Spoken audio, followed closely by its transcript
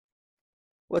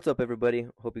What's up, everybody?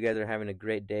 Hope you guys are having a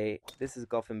great day. This is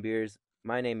Golf and Beers.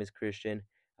 My name is Christian.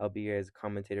 I'll be here as a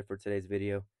commentator for today's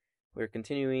video. We're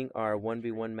continuing our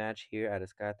 1v1 match here at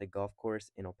Ascarate Golf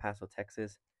Course in El Paso,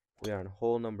 Texas. We are on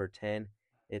hole number 10.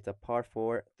 It's a par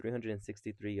 4,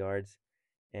 363 yards,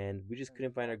 and we just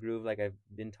couldn't find our groove like I've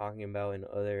been talking about in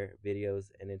other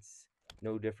videos, and it's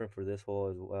no different for this hole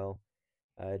as well.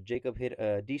 Jacob hit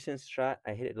a decent shot.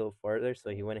 I hit it a little farther, so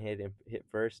he went ahead and hit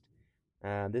first.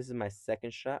 This is my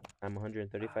second shot. I'm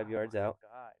 135 yards out,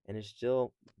 and it's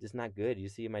still just not good. You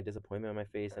see my disappointment on my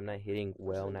face. I'm not hitting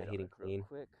well, not hitting clean.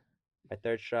 My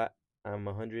third shot, I'm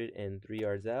 103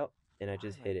 yards out, and I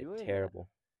just hit it terrible.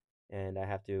 And I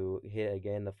have to hit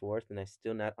again the fourth, and I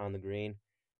still not on the green.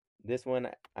 This one,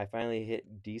 I finally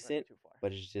hit decent,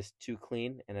 but it's just too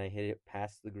clean, and I hit it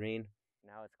past the green.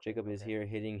 Jacob is here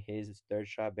hitting his third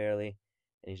shot barely,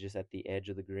 and he's just at the edge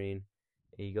of the green.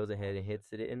 He goes ahead and hits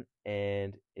it in,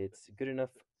 and it's good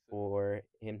enough for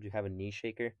him to have a knee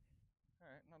shaker.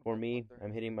 For me,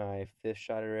 I'm hitting my fifth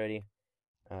shot already.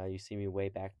 You see me way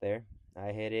back there.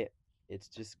 I hit it. It's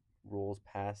just rolls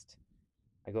past.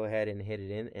 I go ahead and hit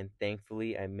it in, and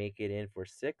thankfully I make it in for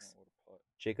six.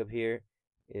 Jacob here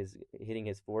is hitting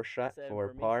his fourth shot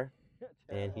for par,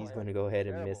 and he's going to go ahead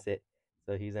and miss it.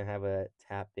 So he's going to have a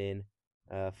tap in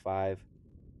 5.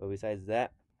 But besides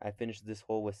that, I finished this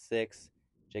hole with 6.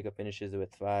 Jacob finishes it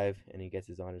with 5, and he gets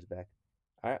his honors back.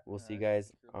 All right, we'll see you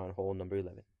guys on hole number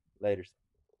 11. Laters.